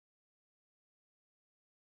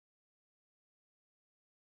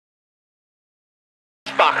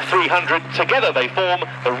Mach 300. Together they form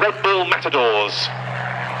the Red Bull Matadors.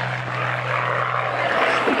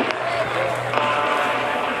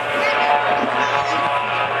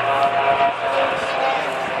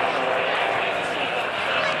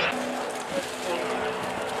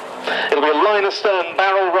 It'll be a line astern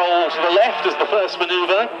barrel roll to the left as the first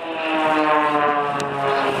manoeuvre.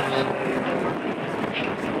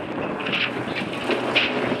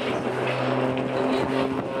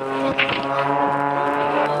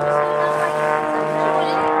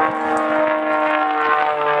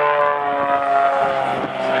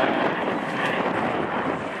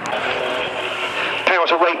 Power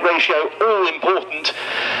to rate ratio, all important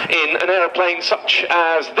in an aeroplane such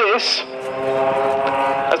as this,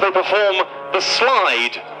 as they perform the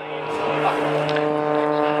slide.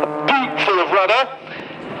 A boot full of rudder,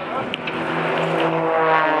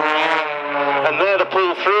 and there the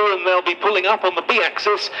pull through, and they'll be pulling up on the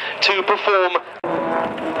B-axis to perform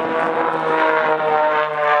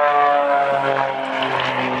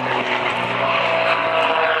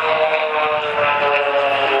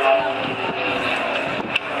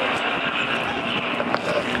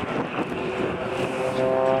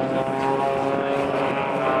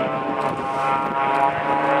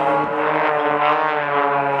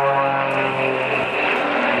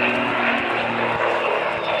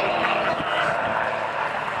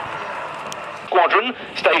squadron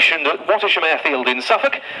stationed at Wattisham Airfield in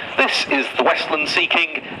Suffolk. This is the Westland Sea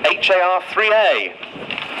King HAR-3A.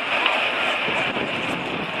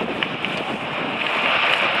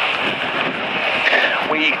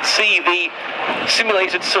 We see the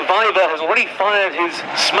simulated survivor has already fired his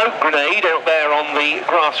smoke grenade out there on the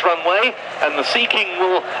grass runway, and the Sea King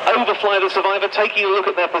will overfly the survivor, taking a look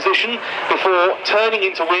at their position before turning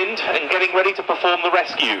into wind and getting ready to perform the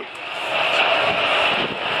rescue.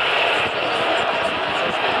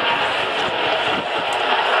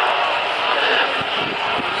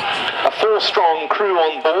 A four-strong crew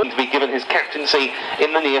on board to be given his captaincy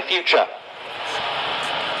in the near future.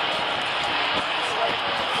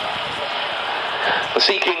 The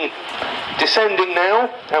Sea King descending now,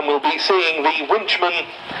 and we'll be seeing the winchman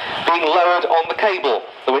being lowered on the cable.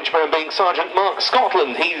 The winchman being Sergeant Mark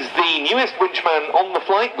Scotland. He's the newest winchman on the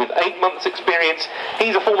flight with 8 months' experience.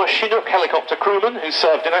 He's a former Chinook helicopter crewman who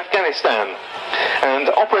served in Afghanistan. And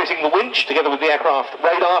operating the winch, together with the aircraft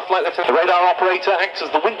radar, Flight Lieutenant, the radar operator acts as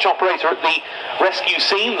the winch operator at the rescue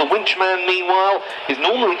scene. The winchman, meanwhile, is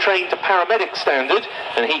normally trained to paramedic standard,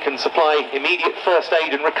 and he can supply immediate first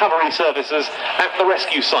aid and recovery services at the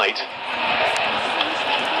rescue site.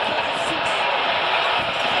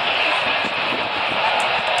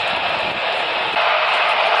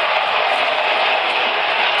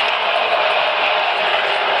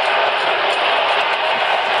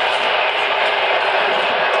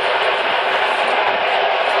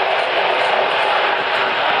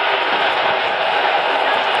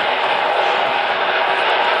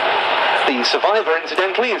 The survivor,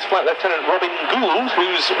 incidentally, is Flight Lieutenant Robin Gould,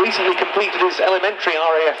 who's recently completed his elementary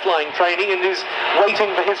RAF flying training and is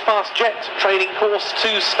waiting for his fast jet training course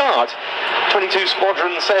to start. 22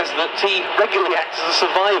 Squadron says that he regularly acts as a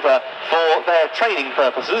survivor for their training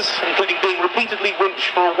purposes, including being repeatedly winched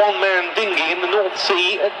for a one-man dinghy in the North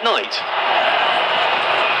Sea at night.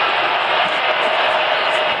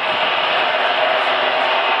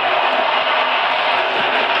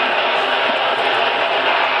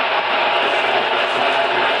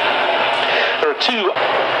 Two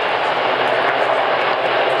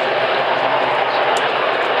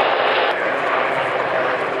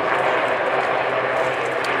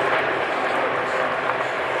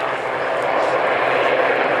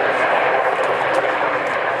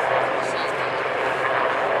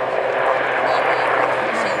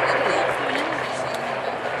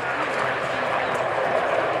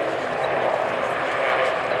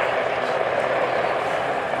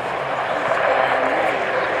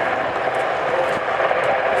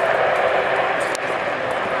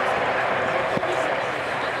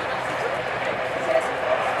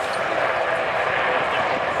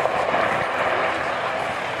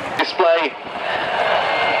display,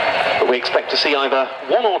 but we expect to see either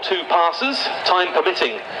one or two passes, time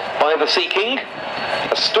permitting, by the Sea King,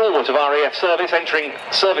 a stalwart of RAF service, entering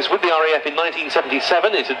service with the RAF in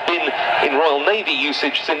 1977. It had been in Royal Navy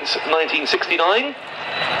usage since 1969,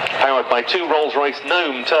 powered by two Rolls-Royce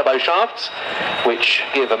Gnome turboshafts, which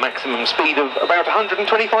give a maximum speed of about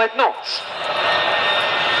 125 knots.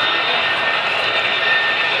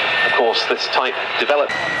 Of course, this type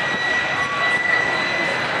developed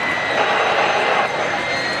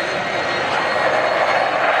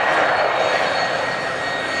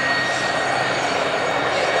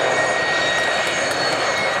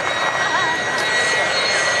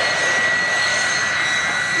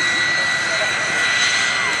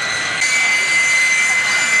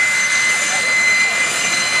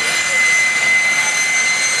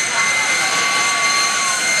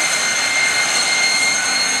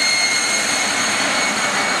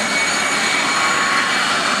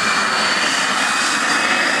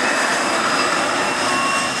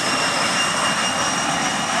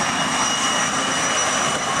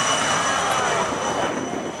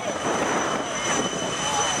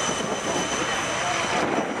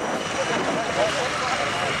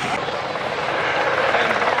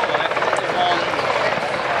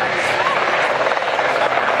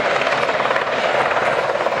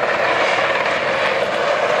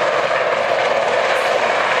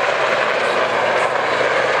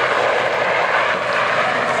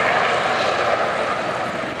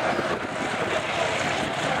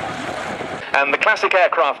and the Classic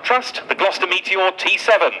Aircraft Trust, the Gloucester Meteor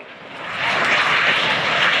T7.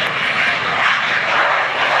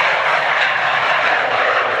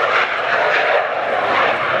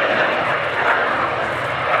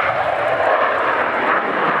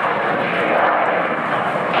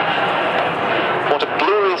 What a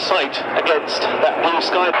glorious sight against that blue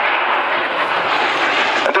sky.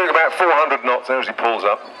 And doing about 400 knots there as he pulls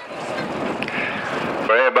up.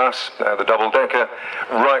 For Airbus, the double-decker,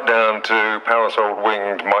 right down to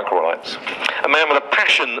parasol-winged microlights. A man with a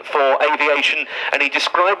passion for aviation, and he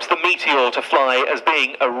describes the Meteor to fly as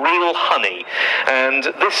being a real honey. And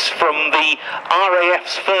this from the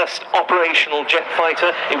RAF's first operational jet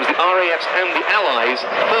fighter. It was the RAF's and the Allies'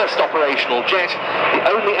 first operational jet,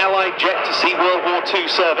 the only Allied jet to see World War II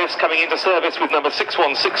service, coming into service with number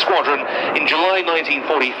 616 Squadron in July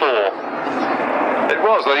 1944. It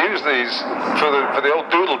was. They used these for the old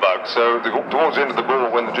doodlebug. So towards the end of the war,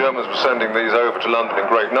 when the Germans were sending these over to London in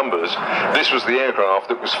great numbers, this was the aircraft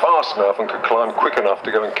that was fast enough and could climb quick enough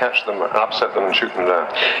to go and catch them, upset them and shoot them down.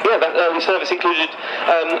 Yeah, that early service included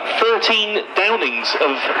 13 downings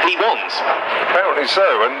of P1s. Apparently so,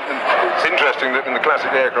 and it's interesting that in the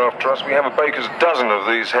Classic Aircraft Trust we have a baker's dozen of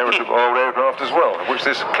these heritage old aircraft as well, which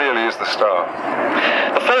this clearly is the star.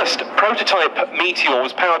 The first prototype Meteor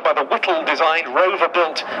was powered by the Whittle-designed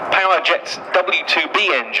Rover-built Powerjet's W2B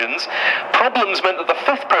engines. Problems meant that the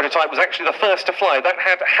fifth prototype was actually the first to fly. That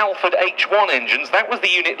had Halford H1 engines. That was the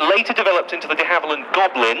unit later developed into the de Havilland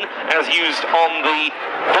Goblin, as used on the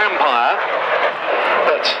Vampire.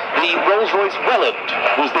 But the Rolls-Royce Welland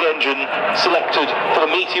was the engine selected for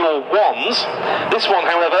the Meteor 1s. This one,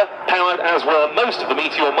 however, powered, as were most of the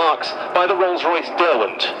Meteor Marks, by the Rolls-Royce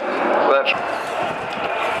Derwent. That's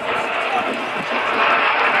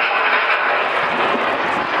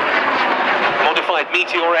Modified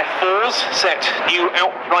Meteor F4s set new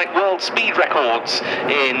outright world speed records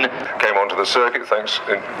in... Came onto the circuit thanks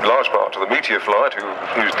in large part to the Meteor flight,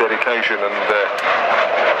 whose dedication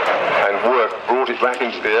and work brought it back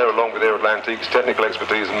into the air, along with Air Atlantique's technical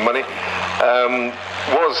expertise and money,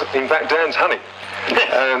 was in fact Dan's honey.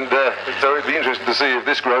 And so it'd be interesting to see if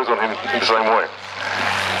this grows on him in the same way.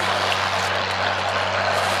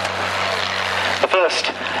 The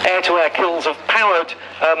first air-to-air kills of piloted,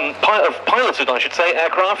 I should say,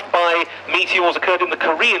 aircraft by Meteors occurred in the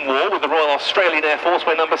Korean War with the Royal Australian Air Force,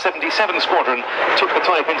 where number 77 Squadron took the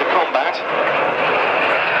type into combat.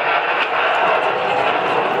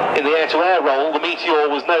 In the air-to-air role, the Meteor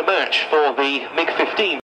was no match for the MiG-15.